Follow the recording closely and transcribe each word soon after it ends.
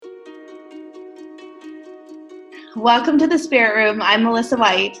Welcome to the Spirit Room. I'm Melissa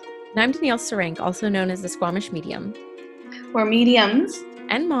White. And I'm Danielle Sarank, also known as the Squamish Medium. We're mediums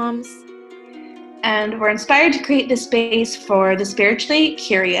and moms. And we're inspired to create this space for the spiritually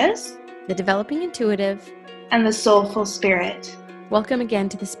curious, the developing intuitive, and the soulful spirit. Welcome again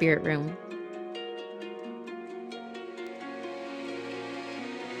to the Spirit Room.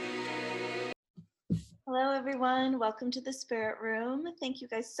 Hello, everyone. Welcome to the Spirit Room. Thank you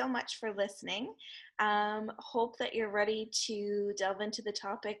guys so much for listening. Hope that you're ready to delve into the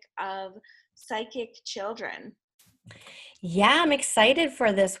topic of psychic children. Yeah, I'm excited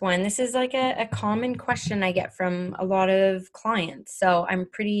for this one. This is like a common question I get from a lot of clients. So I'm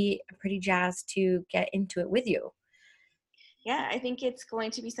pretty jazzed to get into it with you. Yeah, I think it's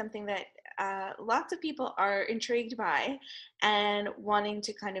going to be something that lots of people are intrigued by and wanting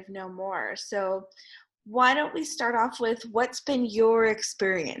to kind of know more. So why don't we start off with what's been your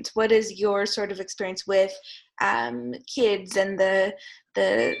experience? What is your sort of experience with kids and the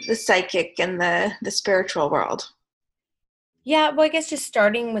psychic and the spiritual world? Yeah, well, I guess just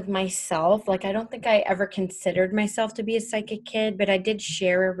starting with myself, like I don't think I ever considered myself to be a psychic kid, but I did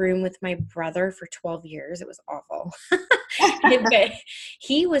share a room with my brother for 12 years. It was awful. But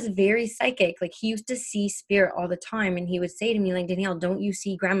he was very psychic. Like he used to see spirit all the time. And he would say to me, like, Danielle, don't you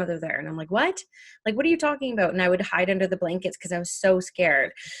see grandmother there? And I'm like, what? Like, what are you talking about? And I would hide under the blankets because I was so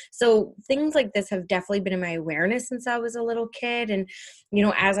scared. So things like this have definitely been in my awareness since I was a little kid. And, you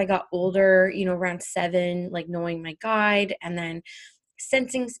know, as I got older, you know, around 7, like knowing my guide and then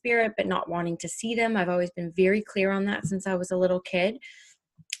sensing spirit, but not wanting to see them. I've always been very clear on that since I was a little kid.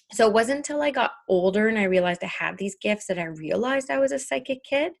 So it wasn't until I got older and I realized I had these gifts that I realized I was a psychic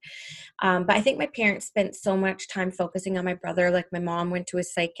kid. But I think my parents spent so much time focusing on my brother. Like my mom went to a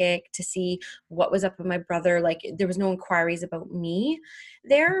psychic to see what was up with my brother. Like there was no inquiries about me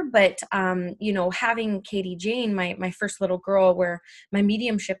there. But, you know, having Katie Jane, my first little girl, where my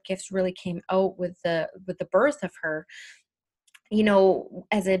mediumship gifts really came out with the birth of her. You know,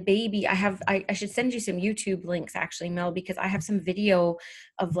 as a baby, I should send you some YouTube links actually, Mel, because I have some video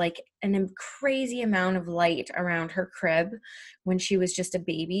of like crazy amount of light around her crib when she was just a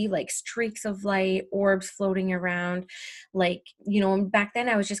baby, like streaks of light, orbs floating around. Like, you know, and back then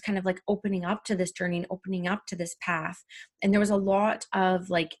I was just kind of like opening up to this journey and opening up to this path. And there was a lot of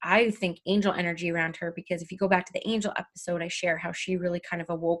like, I think angel energy around her, because if you go back to the angel episode, I share how she really kind of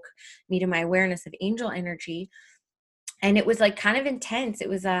awoke me to my awareness of angel energy. And it was like kind of intense. It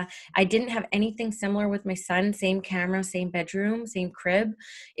was, I didn't have anything similar with my son, same camera, same bedroom, same crib.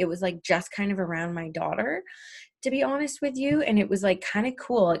 It was like just kind of around my daughter, to be honest with you. And it was like kind of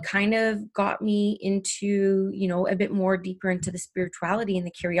cool. It kind of got me into, you know, a bit more deeper into the spirituality and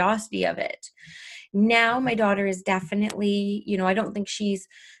the curiosity of it. Now my daughter is definitely, you know, I don't think she's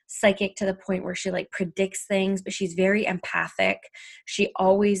psychic to the point where she like predicts things, but she's very empathic. She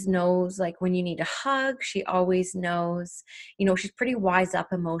always knows like when you need a hug. She always knows, you know, she's pretty wise up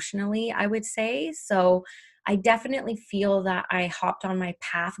emotionally, I would say. So I definitely feel that I hopped on my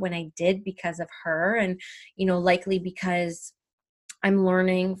path when I did because of her, and, you know, likely because I'm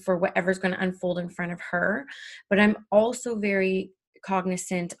learning for whatever's going to unfold in front of her. But I'm also very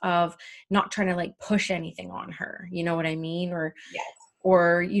cognizant of not trying to like push anything on her. You know what I mean? Yes.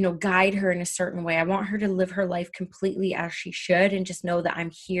 Or, you know, guide her in a certain way. I want her to live her life completely as she should and just know that I'm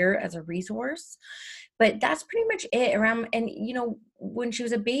here as a resource. But that's pretty much it around. And, you know, when she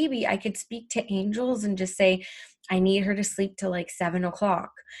was a baby, I could speak to angels and just say, I need her to sleep till like 7 o'clock,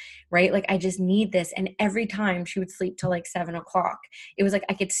 right? Like, I just need this. And every time she would sleep till like 7 o'clock, it was like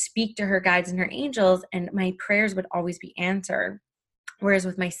I could speak to her guides and her angels, and my prayers would always be answered. Whereas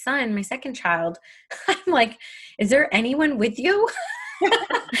with my son, my second child, I'm like, is there anyone with you?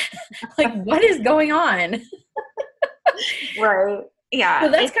 Like, what is going on? Right. Yeah. So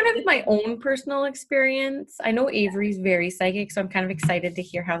that's kind of my own personal experience. I know Avery's very psychic, so I'm kind of excited to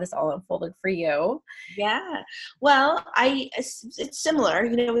hear how this all unfolded for you. Yeah. Well, it's similar.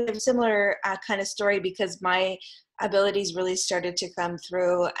 You know, we have a similar kind of story because my abilities really started to come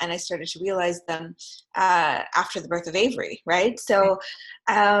through and I started to realize them after the birth of Avery, right? So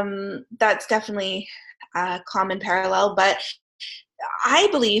that's definitely a common parallel. But I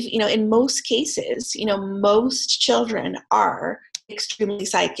believe, you know, in most cases, you know, most children are extremely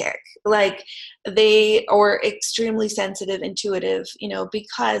psychic, like they or extremely sensitive, intuitive, you know,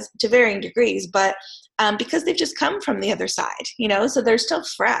 because to varying degrees, but because they've just come from the other side, you know, so they're still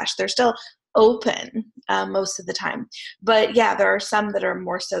fresh, they're still open most of the time. But yeah, there are some that are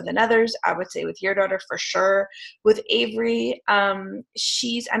more so than others. I would say with your daughter for sure. With Avery, I'm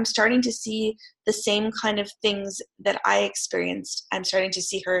starting to see the same kind of things that I experienced. I'm starting to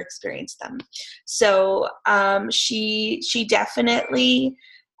see her experience them. So she definitely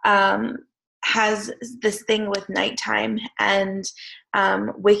has this thing with nighttime and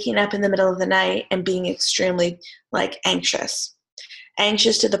waking up in the middle of the night and being extremely like anxious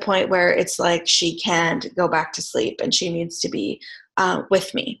to the point where it's like she can't go back to sleep and she needs to be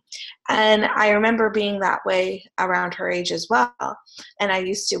with me. And I remember being that way around her age as well. And I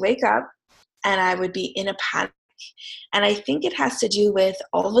used to wake up and I would be in a panic. And I think it has to do with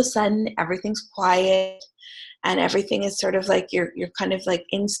all of a sudden everything's quiet and everything is sort of like you're kind of like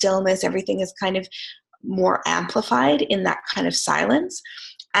in stillness. Everything is kind of more amplified in that kind of silence.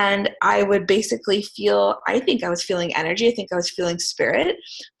 And I would basically I think I was feeling energy. I think I was feeling spirit,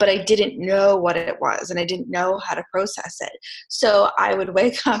 but I didn't know what it was and I didn't know how to process it. So I would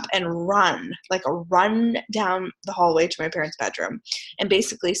wake up and run down the hallway to my parents' bedroom and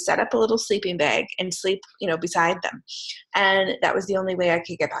basically set up a little sleeping bag and sleep, beside them. And that was the only way I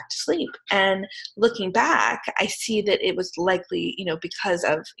could get back to sleep. And looking back, I see that it was likely, because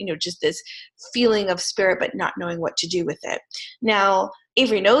of, just this feeling of spirit, but not knowing what to do with it. Now,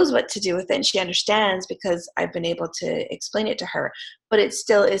 Avery knows what to do with it and she understands because I've been able to explain it to her, but it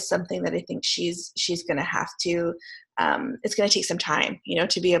still is something that I think she's going to have to, it's going to take some time,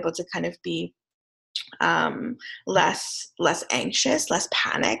 to be able to kind of be less anxious, less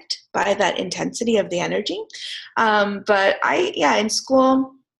panicked by that intensity of the energy. But in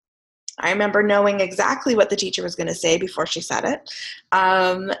school, I remember knowing exactly what the teacher was going to say before she said it,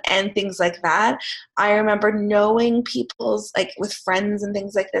 and things like that. I remember knowing people's, like with friends and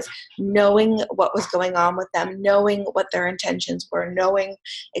things like this, knowing what was going on with them, knowing what their intentions were, knowing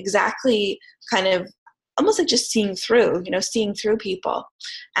exactly kind of almost like just seeing through people.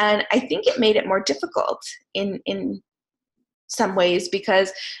 And I think it made it more difficult in some ways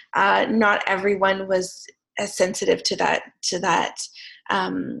because not everyone was as sensitive to that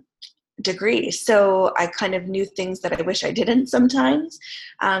degree. So I kind of knew things that I wish I didn't sometimes.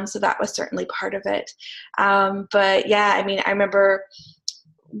 So that was certainly part of it. But yeah, I remember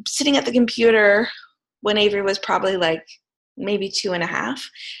sitting at the computer when Avery was probably like maybe 2.5.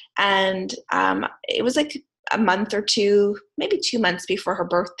 And it was like a month or two, maybe 2 months before her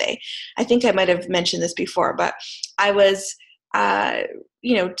birthday. I think I might have mentioned this before, but I was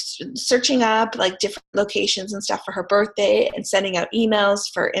searching up like different locations and stuff for her birthday and sending out emails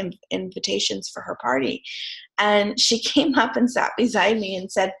for invitations for her party. And she came up and sat beside me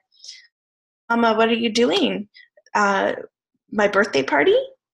and said, "Mama, what are you doing? My birthday party?"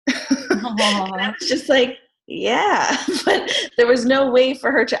 And I was just like, yeah, but there was no way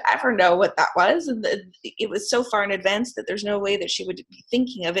for her to ever know what that was. And it was so far in advance that there's no way that she would be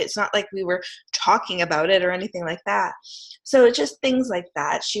thinking of it. It's not like we were talking about it or anything like that. So it's just things like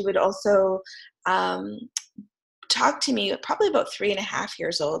that. She would also talk to me probably about 3.5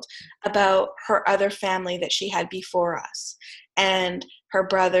 years old about her other family that she had before us and her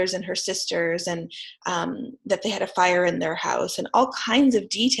brothers and her sisters and that they had a fire in their house and all kinds of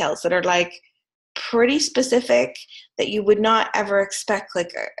details that are like pretty specific that you would not ever expect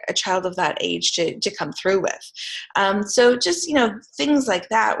like a child of that age to come through with. So just, things like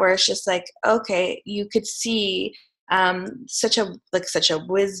that where it's just like, okay, you could see such a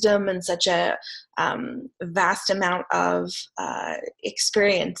wisdom and such a vast amount of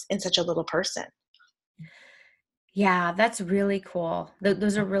experience in such a little person. Yeah, that's really cool.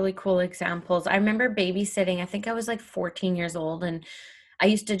 Those are really cool examples. I remember babysitting. I think I was like 14 years old, and I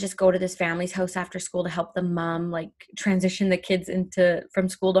used to just go to this family's house after school to help the mom like transition the kids from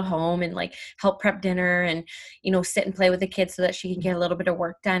school to home and like help prep dinner and, sit and play with the kids so that she can get a little bit of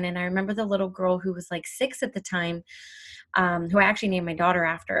work done. And I remember the little girl who was like 6 at the time, who I actually named my daughter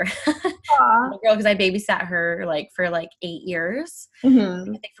after. Little girl, because I babysat her like for like 8 years.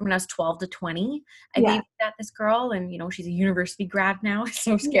 Mm-hmm. I think from when I was 12 to 20, I babysat this girl, and she's a university grad now. It's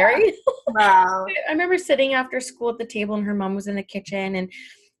so scary. Yeah. Wow. I remember sitting after school at the table, and her mom was in the kitchen, and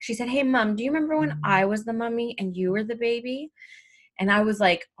she said, "Hey, Mom, do you remember when I was the mummy and you were the baby?" And I was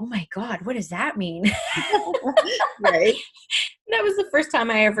like, "Oh my God, what does that mean?" Right. That was the first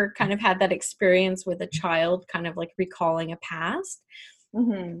time I ever kind of had that experience with a child, kind of like recalling a past.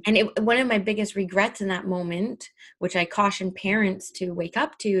 Mm-hmm. And one of my biggest regrets in that moment, which I caution parents to wake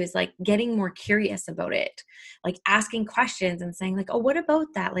up to, is like getting more curious about it, like asking questions and saying like, "Oh, what about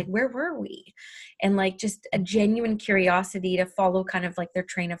that? Like, where were we?" And like just a genuine curiosity to follow kind of like their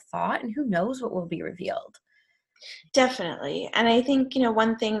train of thought, and who knows what will be revealed. Definitely. And I think,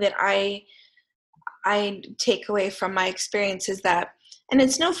 one thing that I take away from my experience is that, and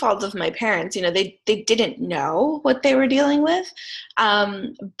it's no fault of my parents, they didn't know what they were dealing with.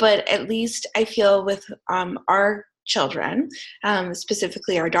 But at least I feel with our children,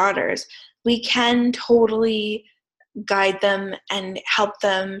 specifically our daughters, we can totally guide them and help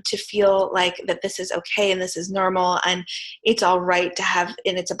them to feel like that this is okay and this is normal and it's all right to have,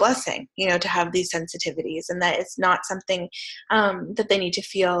 and it's a blessing, to have these sensitivities, and that it's not something that they need to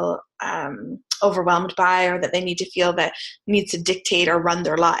feel overwhelmed by, or that they need to feel that needs to dictate or run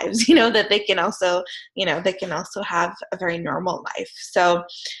their lives, that they can also, have a very normal life. So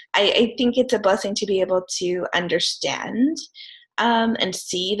I think it's a blessing to be able to understand and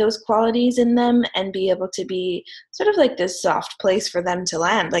see those qualities in them, and be able to be sort of like this soft place for them to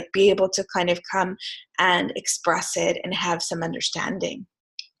land, like be able to kind of come and express it and have some understanding.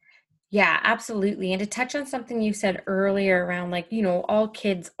 Yeah, absolutely. And to touch on something you said earlier around like, all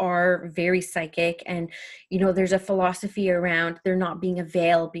kids are very psychic and, there's a philosophy around there not being a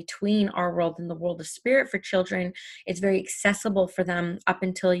veil between our world and the world of spirit for children. It's very accessible for them up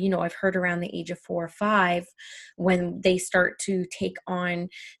until, I've heard around the age of 4 or 5 when they start to take on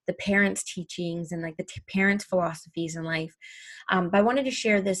the parents' teachings and like the parents' philosophies in life. But I wanted to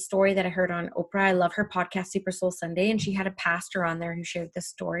share this story that I heard on Oprah. I love her podcast, Super Soul Sunday, and she had a pastor on there who shared this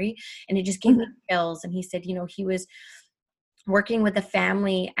story, and it just gave me Mhm. chills. And he said, he was working with a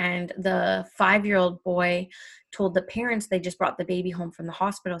family, and the 5-year-old boy told the parents they just brought the baby home from the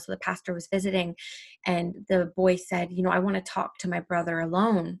hospital. So the pastor was visiting, and the boy said, I want to talk to my brother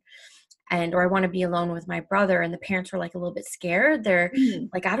alone. Or I want to be alone with my brother. And the parents were like a little bit scared. They're Mhm.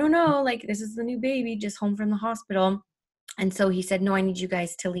 like, I don't know, like this is the new baby just home from the hospital. And so he said, no, I need you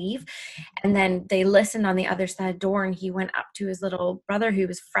guys to leave. And then they listened on the other side of the door, and he went up to his little brother who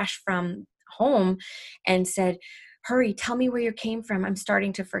was fresh from home and said, hurry, tell me where you came from. I'm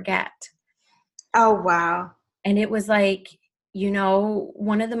starting to forget. Oh, wow. And it was like,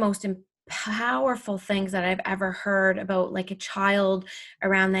 one of the most powerful things that I've ever heard about like a child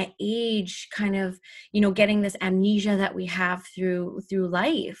around that age kind of, getting this amnesia that we have through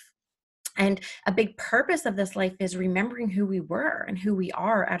life. And a big purpose of this life is remembering who we were and who we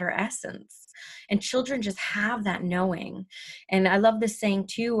are at our essence. And children just have that knowing. And I love this saying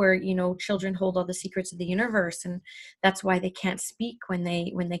too, where, children hold all the secrets of the universe, and that's why they can't speak when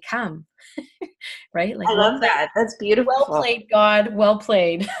they come. Right? Like, I love that. That's well beautiful. played, God, well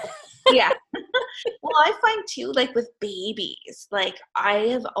played. Yeah. Well, I find too, like with babies, like I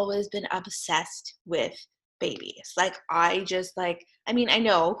have always been obsessed with babies. Like I just like, I mean, I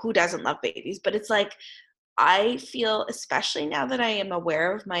know who doesn't love babies, but it's like I feel, especially now that I am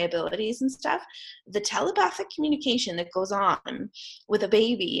aware of my abilities and stuff, the telepathic communication that goes on with a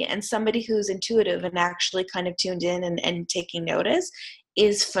baby and somebody who's intuitive and actually kind of tuned in and taking notice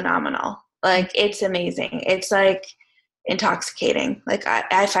is phenomenal. Like it's amazing. It's like intoxicating. Like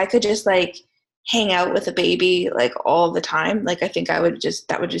if I could just like hang out with a baby like all the time, like I think that would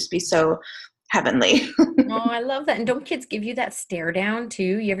just be so heavenly. Oh, I love that. And don't kids give you that stare down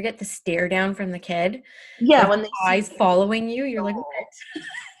too? You ever get the stare down from the kid? Yeah, Like when they see eyes following you, you're like, soul,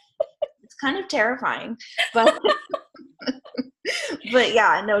 it's kind of terrifying. But but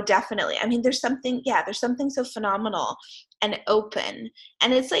yeah, no, definitely. I mean, there's something so phenomenal and open.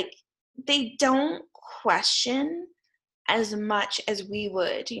 And it's like they don't question as much as we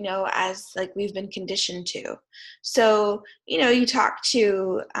would, as like we've been conditioned to. So, you talk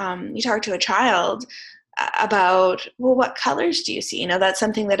to a child about, well, what colors do you see? That's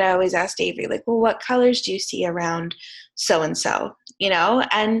something that I always asked Avery, like, well, what colors do you see around so and so?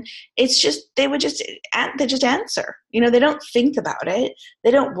 And it's just they just answer. They don't think about it.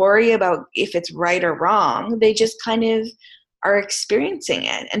 They don't worry about if it's right or wrong. They just kind of are experiencing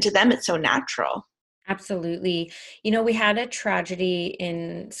it, and to them, it's so natural. absolutely. We had a tragedy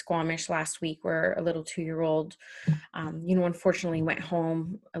in Squamish last week where a little 2-year-old, unfortunately went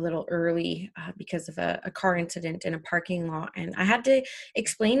home a little early because of a car incident in a parking lot. And I had to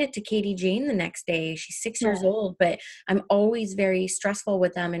explain it to Katie Jane the next day. She's 6 years old, but I'm always very stressful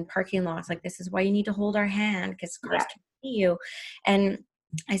with them in parking lots. Like, this is why you need to hold our hand because cars Yeah. can see you. And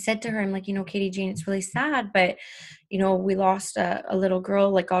I said to her, I'm like, Katie Jane, it's really sad, but, we lost a little girl,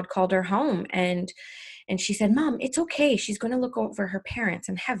 like God called her home. And she said, Mom, it's okay. She's going to look over her parents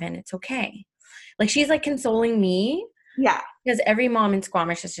in heaven. It's okay. Like, she's like consoling me Yeah. because every mom in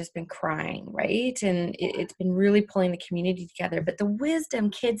Squamish has just been crying, right? And it's been really pulling the community together. But the wisdom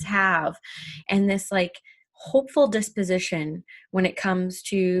kids have and this like hopeful disposition when it comes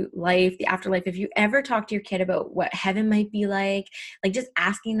to life, the afterlife. If you ever talk to your kid about what heaven might be like just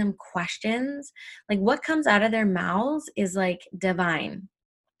asking them questions, like what comes out of their mouths is like divine.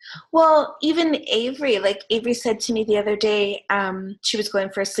 Well, even Avery, like Avery said to me the other day, she was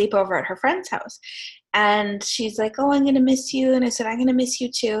going for a sleepover at her friend's house. And she's like, "Oh, I'm going to miss you." And I said, "I'm going to miss you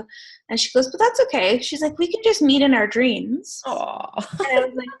too." And she goes, "But that's okay." She's like, "We can just meet in our dreams." Oh, And I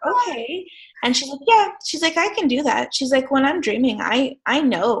was like, "Okay." And she's like, "Yeah." She's like, "I can do that." She's like, "When I'm dreaming, I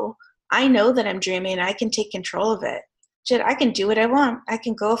know that I'm dreaming. I can take control of it. Shit, I can do what I want. I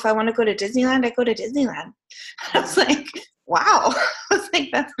can go if I want to go to Disneyland, I go to Disneyland." I was like, "Wow." I was like,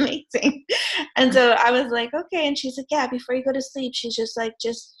 "That's amazing." And so I was like, "Okay." And she's like, "Yeah, before you go to sleep," she's just like,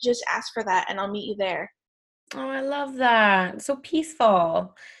 just ask for that and I'll meet you there." I love that. So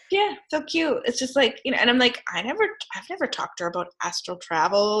peaceful. Yeah, so cute. It's just like, and I'm like, I've never talked to her about astral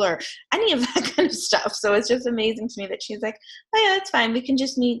travel or any of that kind of stuff. So it's just amazing to me that she's like, "Oh yeah, it's fine. We can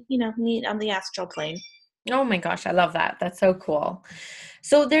just meet, meet on the astral plane." Oh my gosh, I love that. That's so cool.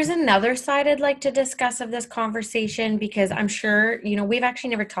 So there's another side I'd like to discuss of this conversation because I'm sure, we've actually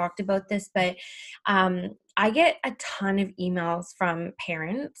never talked about this, but I get a ton of emails from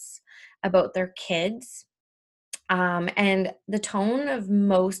parents about their kids. And the tone of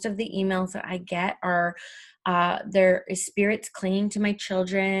most of the emails that I get are there is spirits clinging to my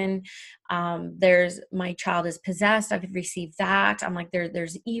children. There's my child is possessed. I've received that. I'm like,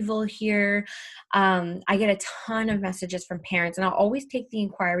 there's evil here. I get a ton of messages from parents, and I'll always take the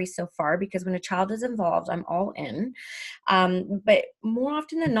inquiry so far because when a child is involved, I'm all in. But more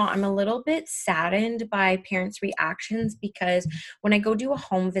often than not, I'm a little bit saddened by parents' reactions because when I go do a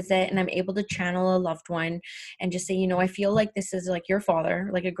home visit and I'm able to channel a loved one and just say, I feel like this is like your father,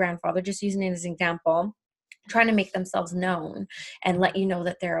 like a grandfather, just using it as an example, trying to make themselves known and let you know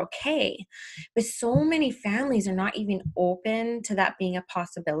that they're okay. But so many families are not even open to that being a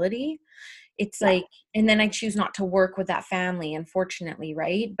possibility. It's Yeah, like, and then I choose not to work with that family, unfortunately,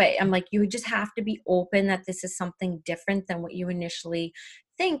 right? But I'm like, you just have to be open that this is something different than what you initially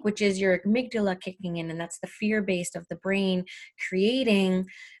think, which is your amygdala kicking in, and that's the fear based of the brain creating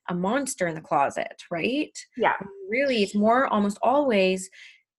a monster in the closet, right? yeah. Really, it's more almost always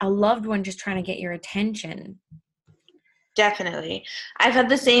a loved one just trying to get your attention. Definitely. I've had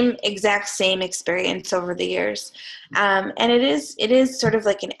the exact same experience over the years. And it is sort of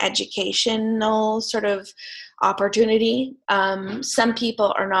like an educational sort of opportunity. Some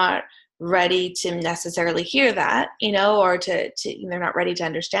people are not ready to necessarily hear that, or they're not ready to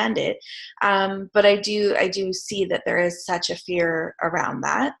understand it. But I do see that there is such a fear around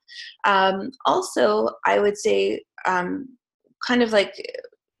that. Also, I would say, kind of like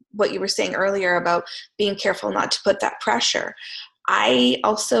what you were saying earlier about being careful not to put that pressure. I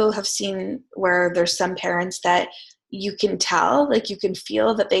also have seen where there's some parents that you can tell, like you can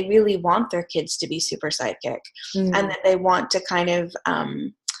feel that they really want their kids to be super psychic and Mm. that they want to kind of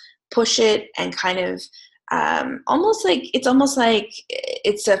push it and kind of almost like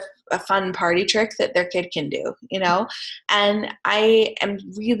it's a fun party trick that their kid can do, and I am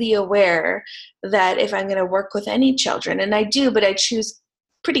really aware that if I'm going to work with any children, and I do, but I choose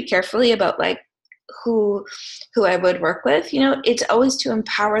pretty carefully about like who I would work with, it's always to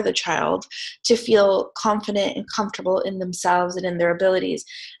empower the child to feel confident and comfortable in themselves and in their abilities,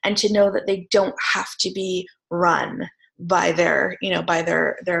 and to know that they don't have to be run by their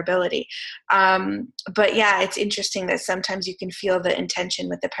ability. But yeah, it's interesting that sometimes you can feel the intention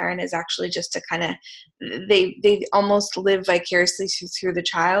with the parent is actually just to kind of they almost live vicariously through the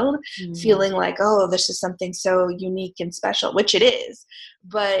child, Mm. feeling like, oh, this is something so unique and special, which it is,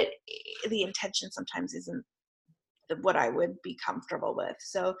 but the intention sometimes isn't what I would be comfortable with.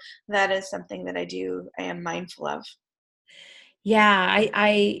 So that is something that I am mindful of. Yeah,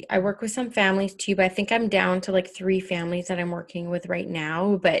 I work with some families too, but I think I'm down to like 3 families that I'm working with right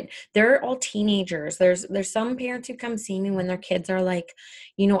now, but they're all teenagers. There's some parents who come see me when their kids are like,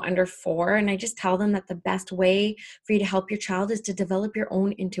 under 4, and I just tell them that the best way for you to help your child is to develop your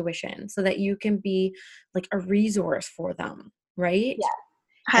own intuition so that you can be like a resource for them, right?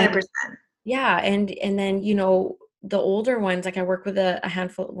 Yeah, And 100%. yeah, and then, the older ones, like I work with a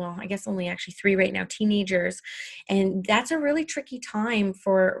handful, well, I guess only actually 3 right now, teenagers, and that's a really tricky time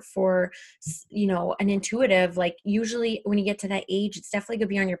for an intuitive. Like usually when you get to that age, it's definitely gonna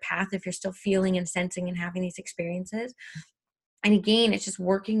be on your path if you're still feeling and sensing and having these experiences. And again, it's just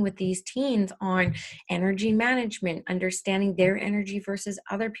working with these teens on energy management, understanding their energy versus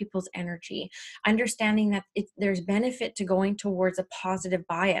other people's energy, understanding that there's benefit to going towards a positive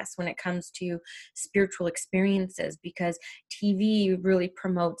bias when it comes to spiritual experiences, because TV really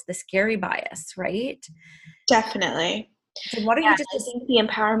promotes the scary bias, right? Definitely. So why don't Yeah, you just I think the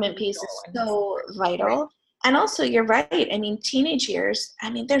empowerment piece is so vital. And also, you're right. I mean, teenage years, I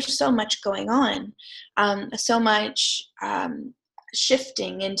mean, there's so much going on, so much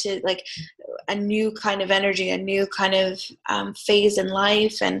shifting into like a new kind of energy, a new kind of phase in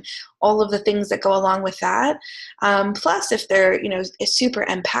life, and all of the things that go along with that. Plus, if they're, super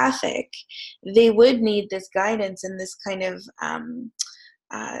empathic, they would need this guidance and this kind of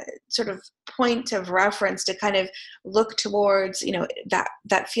sort of point of reference to kind of look towards,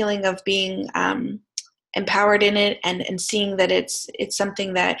 that feeling of being empowered in it, and seeing that it's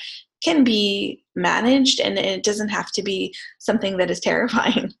something that can be managed, and it doesn't have to be something that is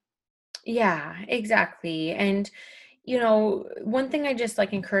terrifying. Yeah, exactly. And one thing I just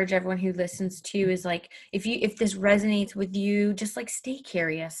like encourage everyone who listens to is like, if this resonates with you, just like stay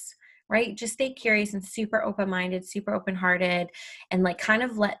curious, right? Just stay curious and super open-minded, super open-hearted, and like kind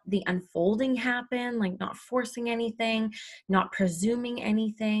of let the unfolding happen, like not forcing anything, not presuming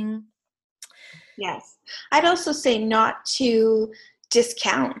anything. Yes. I'd also say not to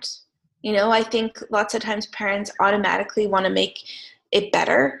discount. I think lots of times parents automatically want to make it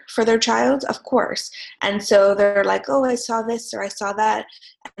better for their child, of course. And so they're like, oh, I saw this or I saw that.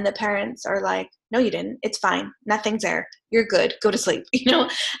 And the parents are like, no, you didn't. It's fine. Nothing's there. You're good. Go to sleep,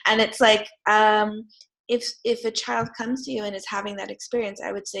 And it's like, if a child comes to you and is having that experience,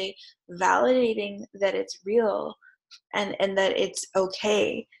 I would say validating that it's real, and that it's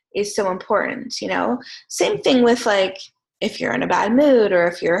okay is so important. Same thing with like if you're in a bad mood, or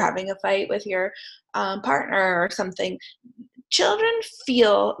if you're having a fight with your partner or something. Children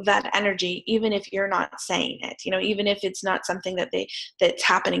feel that energy even if you're not saying it, even if it's not something that's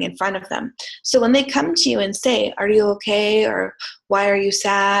happening in front of them. So when they come to you and say, are you okay, or why are you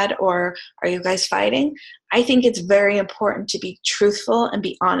sad, or are you guys fighting, I think it's very important to be truthful and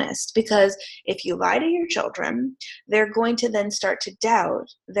be honest, because if you lie to your children, they're going to then start to doubt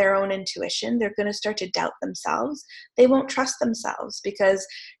their own intuition. They're going to start to doubt themselves. They won't trust themselves because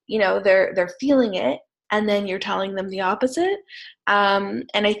they're feeling it, and then you're telling them the opposite. And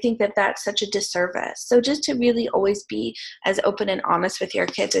I think that that's such a disservice. So just to really always be as open and honest with your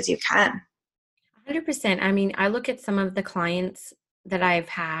kids as you can. 100%. I mean, I look at some of the clients that I've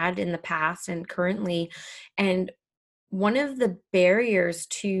had in the past and currently, and one of the barriers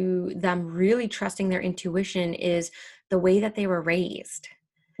to them really trusting their intuition is the way that they were raised,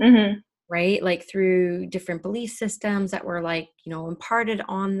 Mm-hmm. right? Like through different belief systems that were like, imparted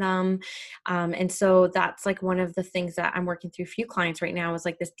on them. And so that's like one of the things that I'm working through a few clients right now is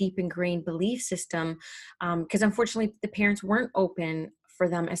like this deep ingrained belief system. Because unfortunately, the parents weren't open for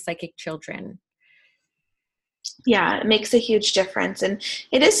them as psychic children. Yeah, it makes a huge difference. And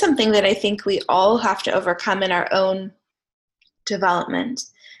it is something that I think we all have to overcome in our own development.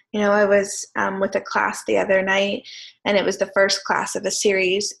 I was with a class the other night, and it was the first class of a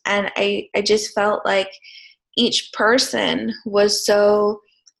series. And I just felt like each person was so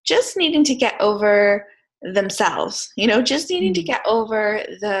just needing to get over themselves, just needing to get over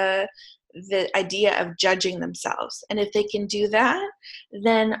the idea of judging themselves. And if they can do that,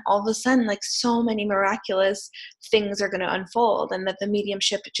 then all of a sudden, like so many miraculous things are going to unfold, and that the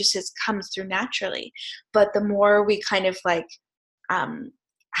mediumship just comes through naturally. But the more we kind of like um,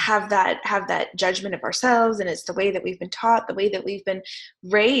 have that judgment of ourselves, and it's the way that we've been taught, the way that we've been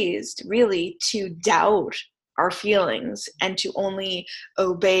raised, really, to doubt our feelings and to only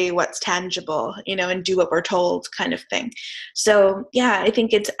obey what's tangible, and do what we're told, kind of thing. So yeah, I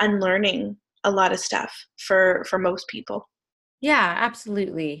think it's unlearning a lot of stuff for most people. Yeah,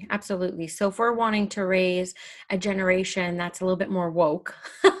 absolutely. Absolutely. So if we're wanting to raise a generation that's a little bit more woke,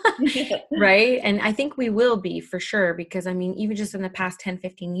 right? And I think we will be for sure, because I mean, even just in the past 10,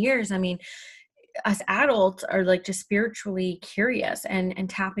 15 years, I mean, us adults are like just spiritually curious and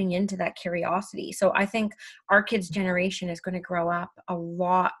tapping into that curiosity. So I think our kids' generation is going to grow up a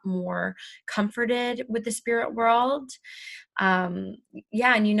lot more comforted with the spirit world. um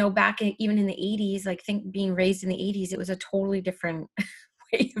yeah, and back even in the 80s, like think being raised in the 80s, it was a totally different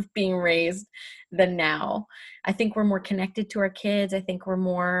way of being raised than now. I think we're more connected to our kids. I think we're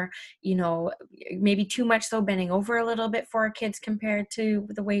more, maybe too much so bending over a little bit for our kids compared to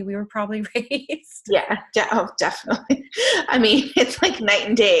the way we were probably raised. Yeah, definitely. I mean, it's like night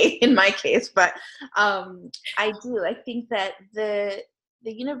and day in my case, but I think that the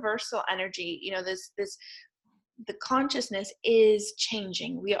universal energy, this the consciousness is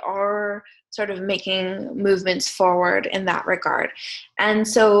changing. We are sort of making movements forward in that regard. And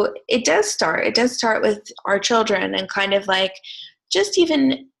so it does start with our children, and kind of like just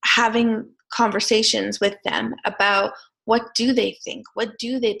even having conversations with them about what do they think, what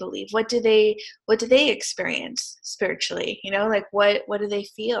do they believe, what do they experience spiritually, like what do they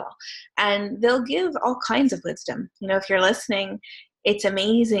feel. And they'll give all kinds of wisdom. If you're listening, it's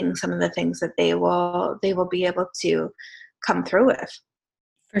amazing some of the things that they will be able to come through with.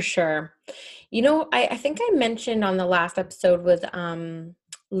 For sure. I think I mentioned on the last episode with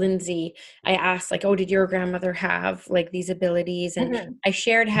Lindsay, I asked like, oh, did your grandmother have like these abilities? And Mm-hmm. I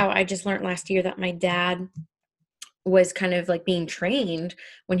shared how I just learned last year that my dad was kind of like being trained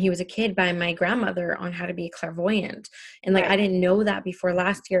when he was a kid by my grandmother on how to be clairvoyant. And like, Right. I didn't know that before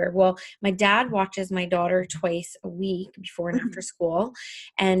last year. Well, my dad watches my daughter twice a week before and after school.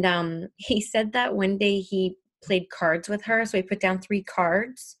 And he said that one day he played cards with her. So he put down 3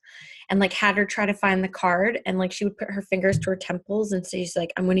 cards and like had her try to find the card. And like, she would put her fingers to her temples and say, she's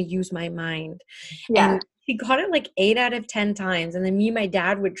like, I'm going to use my mind. Yeah. And he got it like 8 out of 10 times. And then me and my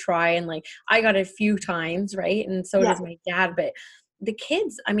dad would try, and like I got it a few times, right? And so Yeah. does my dad. But the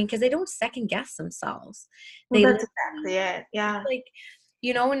kids, I mean, because they don't second guess themselves. Well, They that's exactly it. Yeah. like,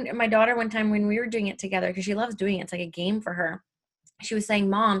 and my daughter one time when we were doing it together, because she loves doing it, it's like a game for her. She was saying,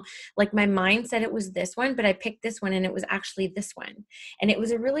 Mom, like my mind said it was this one, but I picked this one and it was actually this one. And it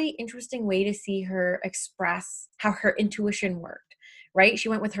was a really interesting way to see her express how her intuition worked, right? She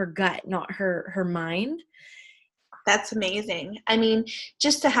went with her gut, not her mind. That's amazing. I mean,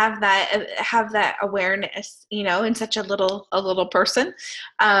 just to have that awareness, in such a little person.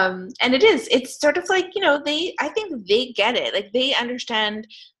 And it's sort of like, I think they get it. Like they understand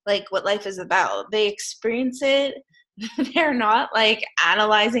like what life is about. They experience it. They're not like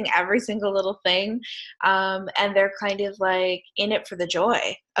analyzing every single little thing. And they're kind of like in it for the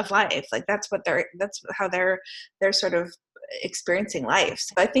joy of life. Like that's how they're sort of experiencing life.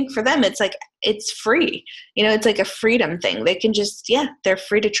 So I think for them, it's like, it's free, it's like a freedom thing. They can just, they're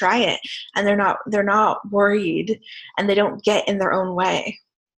free to try it, and they're not worried, and they don't get in their own way.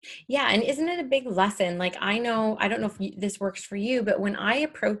 Yeah. And isn't it a big lesson? Like, I don't know if this works for you, but when I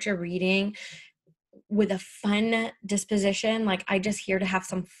approach a reading with a fun disposition, like I just here to have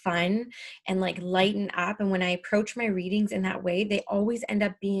some fun and like lighten up. And when I approach my readings in that way, they always end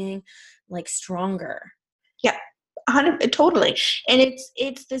up being like stronger. Yeah. 100, totally. And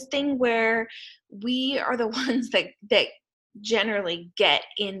it's this thing where we are the ones that generally get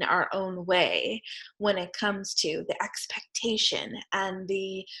in our own way when it comes to the expectation and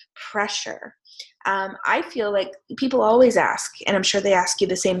the pressure. I feel like people always ask, and I'm sure they ask you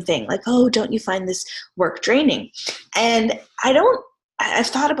the same thing, like, oh, don't you find this work draining? And I've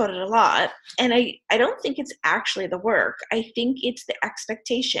thought about it a lot, and I don't think it's actually the work. I think it's the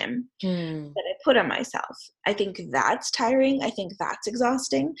expectation that I put on myself. I think that's tiring. I think that's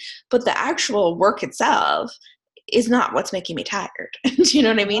exhausting. But the actual work itself is not what's making me tired. Do you know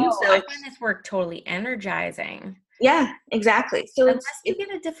what I mean? Oh, So I find this work totally energizing. yeah, exactly. So Unless you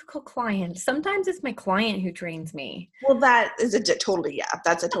get a difficult client. Sometimes it's my client who drains me. well, that is that's a totally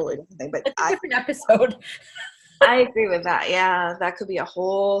different thing. But It's a different episode. I agree with that. Yeah, that could be a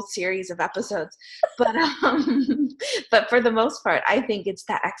whole series of episodes. But but for the most part, I think it's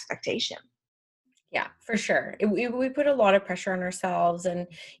that expectation. Yeah, for sure. We put a lot of pressure on ourselves, and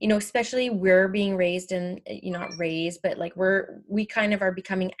especially we're being raised in, not raised, but like we kind of are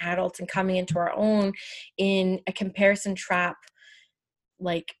becoming adults and coming into our own in a comparison trap,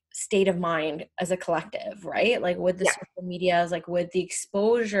 like state of mind as a collective, right? Like with the Yeah. social medias, like with the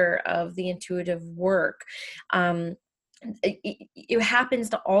exposure of the intuitive work. It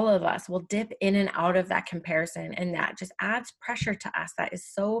happens to all of us. We'll dip in and out of that comparison, and that just adds pressure to us. That is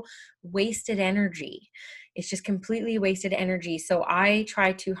so wasted energy. It's just completely wasted energy. So I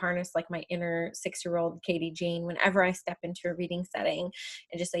try to harness like my inner 6-year-old Katie Jane whenever I step into a reading setting,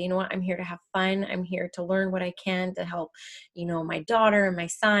 and just say, you know what, I'm here to have fun. I'm here to learn what I can to help, my daughter and my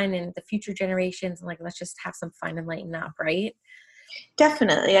son and the future generations. And like, let's just have some fun and lighten up, right?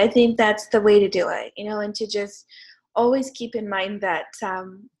 Definitely. I think that's the way to do it, and to just always keep in mind that,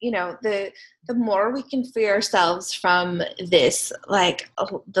 the more we can free ourselves from this, like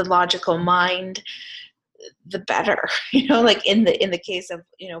the logical mind, the better, like in the case of,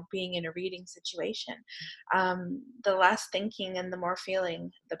 being in a reading situation, the less thinking and the more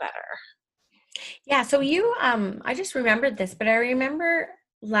feeling, the better. Yeah. So I just remembered this, but I remember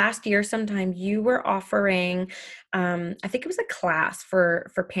last year sometime you were offering, I think it was a class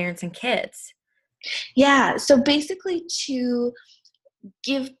for parents and kids. Yeah. So basically to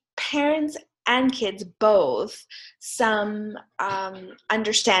give parents and kids both some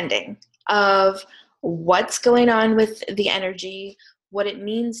understanding of what's going on with the energy, what it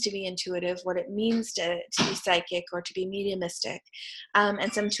means to be intuitive, what it means to be psychic or to be mediumistic,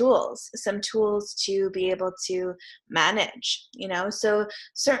 and some tools to be able to manage, So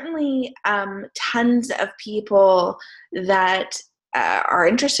certainly tons of people that are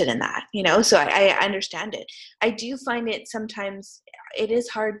interested in that, so I understand it. I do find it sometimes, it is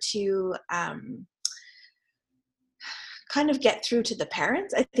hard to kind of get through to the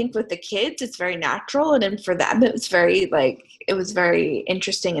parents. I think with the kids it's very natural, and then for them it was very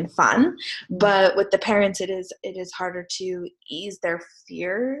interesting and fun, but with the parents it is harder to ease their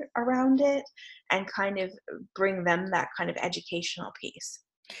fear around it and kind of bring them that kind of educational piece.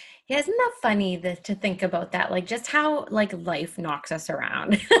 Yeah, isn't that funny to think about that? Like just how like life knocks us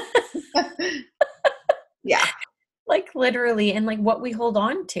around. Yeah. Like literally, and like what we hold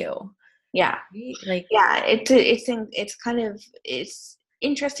on to. Yeah. Right? Like, Yeah, it's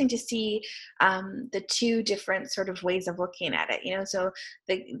interesting to see the two different sort of ways of looking at it. So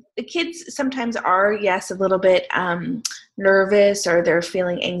the kids sometimes are, yes, a little bit nervous, or they're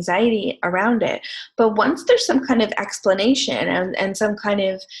feeling anxiety around it, but once there's some kind of explanation and some kind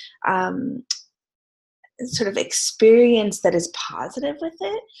of sort of experience that is positive with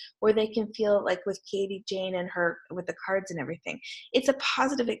it, where they can feel like with Katie Jane and her with the cards and everything, it's a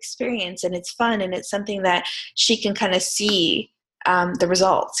positive experience and it's fun and it's something that she can kind of see the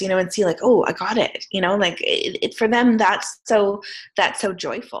results, and see like, oh, I got it, like it for them, that's so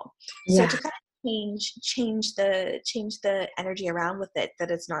joyful. So yeah. to kind of change the energy around with it,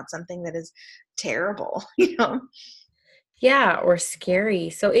 that it's not something that is terrible. Yeah, or scary.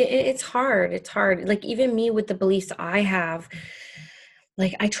 So it's hard. It's hard. Like even me with the beliefs I have,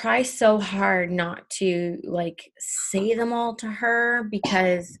 like I try so hard not to like say them all to her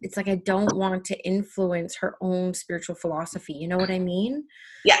because it's like I don't want to influence her own spiritual philosophy. You know what I mean?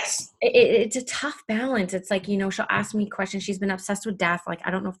 Yes. It's a tough balance. It's like, she'll ask me questions. She's been obsessed with death. Like,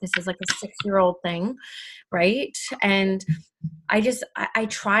 I don't know if this is like a 6-year-old thing, right? And I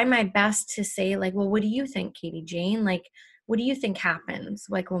try my best to say like, well, what do you think, Katie Jane? Like, what do you think happens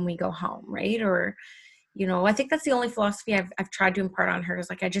like when we go home, right? Or, I think that's the only philosophy I've tried to impart on her is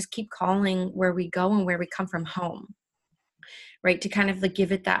like, I just keep calling where we go and where we come from home, right? To kind of like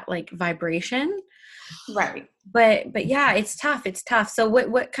give it that like vibration. Right. But yeah, it's tough. It's tough. So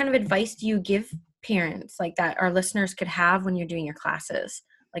what kind of advice do you give parents like that our listeners could have when you're doing your classes?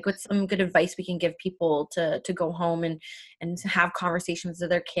 Like what's some good advice we can give people to go home and to have conversations with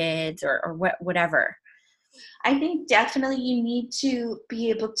their kids or whatever? I think definitely you need to be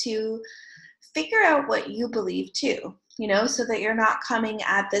able to figure out what you believe too, so that you're not coming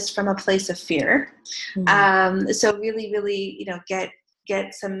at this from a place of fear. So really, really,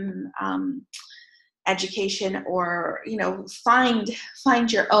 get some education, or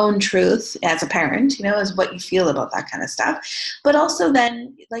find your own truth as a parent, as what you feel about that kind of stuff. But also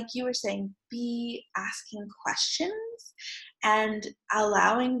then, like you were saying, be asking questions and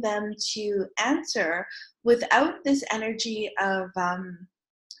allowing them to answer without this energy of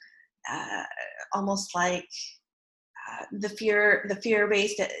uh, almost like the fear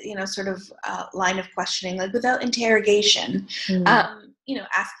based sort of line of questioning, like without interrogation.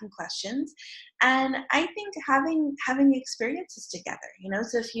 Asking questions. And I think having experiences together,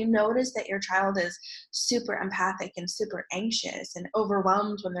 so if you notice that your child is super empathic and super anxious and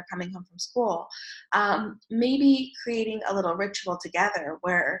overwhelmed when they're coming home from school, maybe creating a little ritual together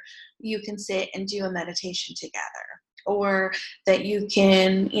where you can sit and do a meditation together, or that you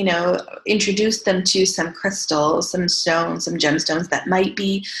can, introduce them to some crystals, some stones, some gemstones that might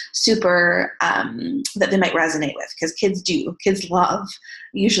be super, that they might resonate with, because kids love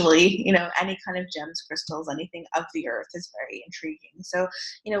usually, any kind of gems, crystals, anything of the earth is very intriguing. So,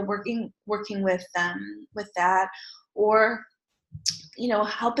 working with them with that, or,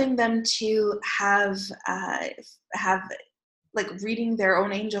 helping them to have like reading their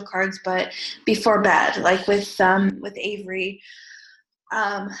own angel cards, but before bed, like with Avery,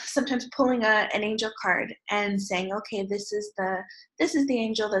 sometimes pulling an angel card and saying, okay, this is the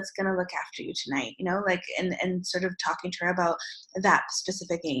angel that's going to look after you tonight, like, and sort of talking to her about that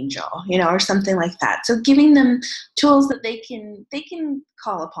specific angel, or something like that. So giving them tools that they can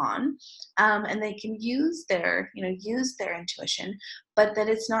call upon, and they can use their intuition, but that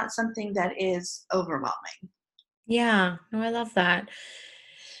it's not something that is overwhelming. Yeah, no, I love that.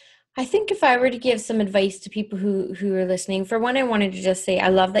 I think if I were to give some advice to people who are listening, for one, I wanted to just say I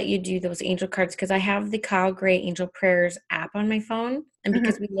love that you do those angel cards because I have the Kyle Gray Angel Prayers app on my phone, and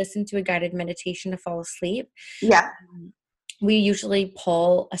because Mm-hmm. we listen to a guided meditation to fall asleep. Yeah. we usually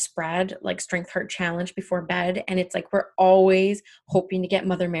pull a spread like Strength Heart Challenge before bed. And it's like we're always hoping to get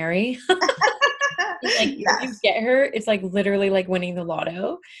Mother Mary. Like if you Yes. get her, it's like literally like winning the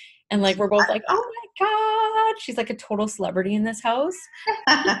lotto. And like we're both like, oh my God, she's like a total celebrity in this house.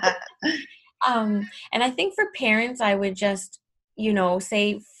 And I think for parents, I would just,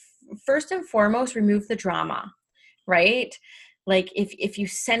 say first and foremost, remove the drama, right? Like if you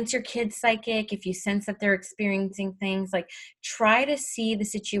sense your kid's psychic, if you sense that they're experiencing things, like try to see the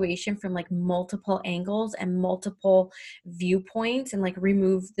situation from like multiple angles and multiple viewpoints and like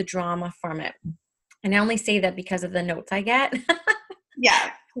remove the drama from it. And I only say that because of the notes I get.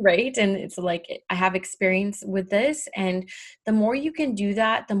 Yeah. Right. And it's like, I have experience with this. And the more you can do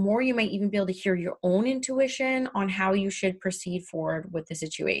that, the more you might even be able to hear your own intuition on how you should proceed forward with the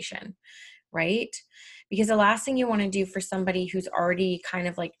situation. Right. Because the last thing you want to do for somebody who's already kind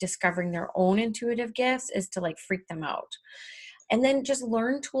of like discovering their own intuitive gifts is to like freak them out. And then just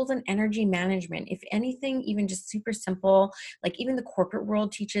learn tools and energy management. If anything, even just super simple, like even the corporate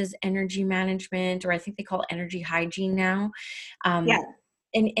world teaches energy management, or I think they call it energy hygiene now. Yeah.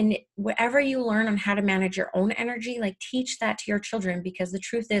 And whatever you learn on how to manage your own energy, like teach that to your children, because the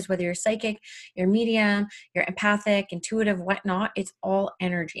truth is, whether you're psychic, you're medium, you're empathic, intuitive, whatnot, it's all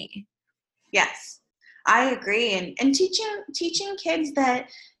energy. Yes, I agree. And teaching kids that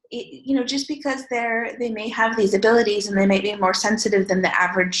just because they may have these abilities and they may be more sensitive than the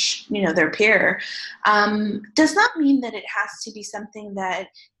average, their peer, does not mean that it has to be something that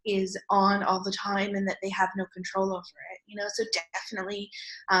is on all the time and that they have no control over it. So definitely,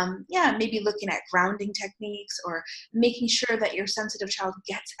 maybe looking at grounding techniques or making sure that your sensitive child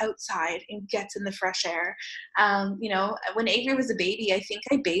gets outside and gets in the fresh air. When Avery was a baby, I think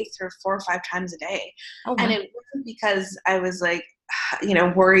I bathed her 4 or 5 times a day. Oh, And wow. it wasn't because I was like,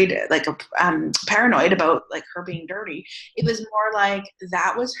 worried, like paranoid about like her being dirty. It was more like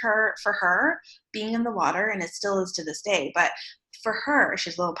that was for her being in the water, and it still is to this day. But for her,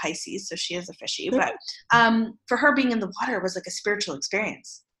 she's a little Pisces, so she is a fishy. But for her, being in the water was like a spiritual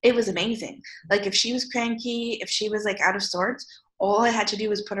experience. It was amazing. Like if she was cranky, if she was like out of sorts, all I had to do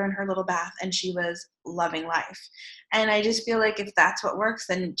was put her in her little bath and she was loving life. And I just feel like if that's what works,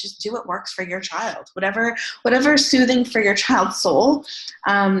 then just do what works for your child. Whatever is soothing for your child's soul,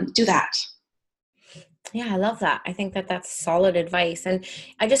 do that. Yeah, I love that. I think that that's solid advice. And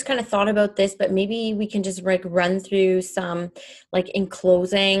I just kind of thought about this, but maybe we can just like run through some, like in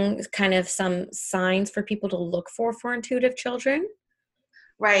closing, kind of some signs for people to look for intuitive children.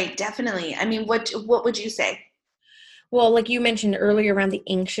 Right, definitely. I mean, what would you say? Well, like you mentioned earlier around the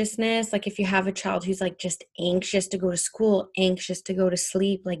anxiousness, like if you have a child who's like just anxious to go to school, anxious to go to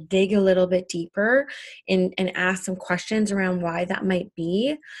sleep, like dig a little bit deeper and ask some questions around why that might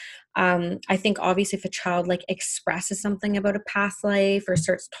be. I think obviously if a child like expresses something about a past life or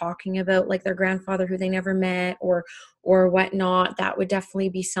starts talking about like their grandfather who they never met or whatnot, that would definitely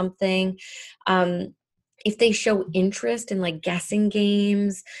be something. If they show interest in like guessing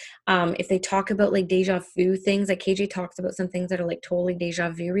games, if they talk about like deja vu things, like KJ talks about some things that are like totally deja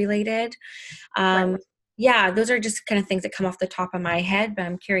vu related. Right. Yeah, those are just kind of things that come off the top of my head, but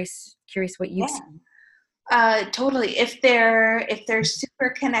I'm curious what you've Yeah. seen. Totally. If they're super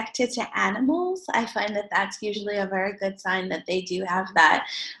connected to animals, I find that that's usually a very good sign that they do have that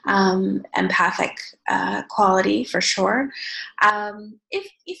empathic quality for sure.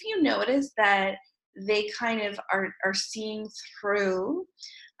 If you notice that they kind of are seeing through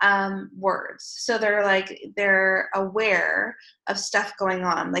words, so they're aware of stuff going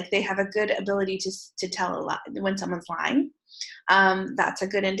on, like they have a good ability to tell a lie when someone's lying. That's a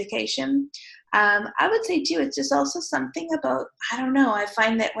good indication. I would say too, it's just also something about, I don't know, I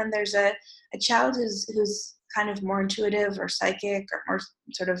find that when there's a child who's kind of more intuitive or psychic or more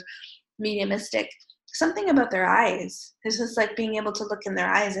sort of mediumistic, something about their eyes. It's just like being able to look in their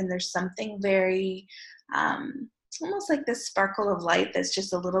eyes and there's something very, almost like this sparkle of light that's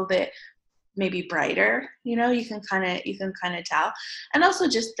just a little bit maybe brighter, you can kind of tell. And also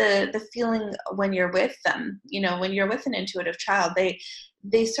just the feeling when you're with them, when you're with an intuitive child,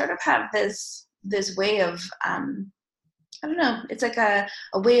 they sort of have this way of I don't know, it's like a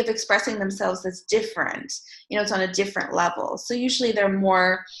way of expressing themselves that's different. It's on a different level, so usually they're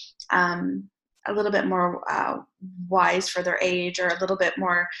more a little bit more wise for their age, or a little bit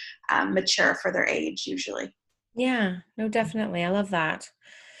more mature for their age usually. Yeah, no, definitely. I love that.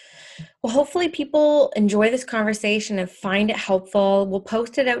 Well, hopefully people enjoy this conversation and find it helpful. We'll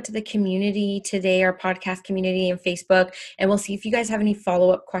post it out to the community today, our podcast community and Facebook, and we'll see if you guys have any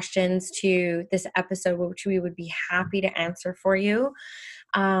follow-up questions to this episode, which we would be happy to answer for you.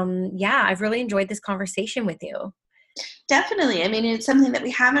 Yeah, I've really enjoyed this conversation with you. Definitely. I mean, it's something that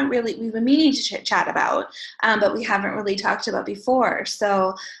we've been meaning to chat about, but we haven't really talked about before.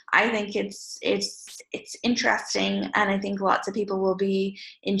 So I think it's interesting, and I think lots of people will be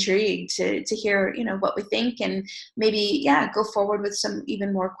intrigued to hear, what we think, and maybe, yeah, go forward with some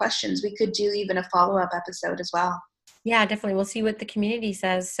even more questions. We could do even a follow-up episode as well. Yeah, definitely. We'll see what the community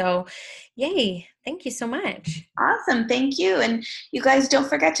says. So, yay. Thank you so much. Awesome. Thank you. And you guys don't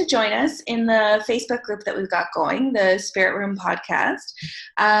forget to join us in the Facebook group that we've got going, the Spirit Room podcast.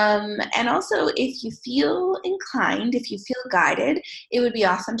 And also, if you feel inclined, if you feel guided, it would be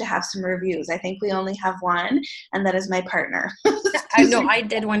awesome to have some reviews. I think we only have one, and that is my partner. I know I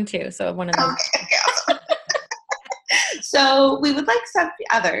did one too. So, one of those. Okay. So we would like some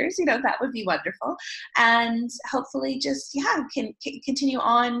others, that would be wonderful. And hopefully just, yeah, can continue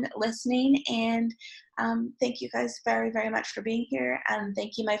on listening. And thank you guys very, very much for being here. And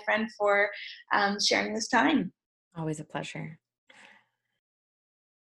thank you, my friend, for sharing this time. Always a pleasure.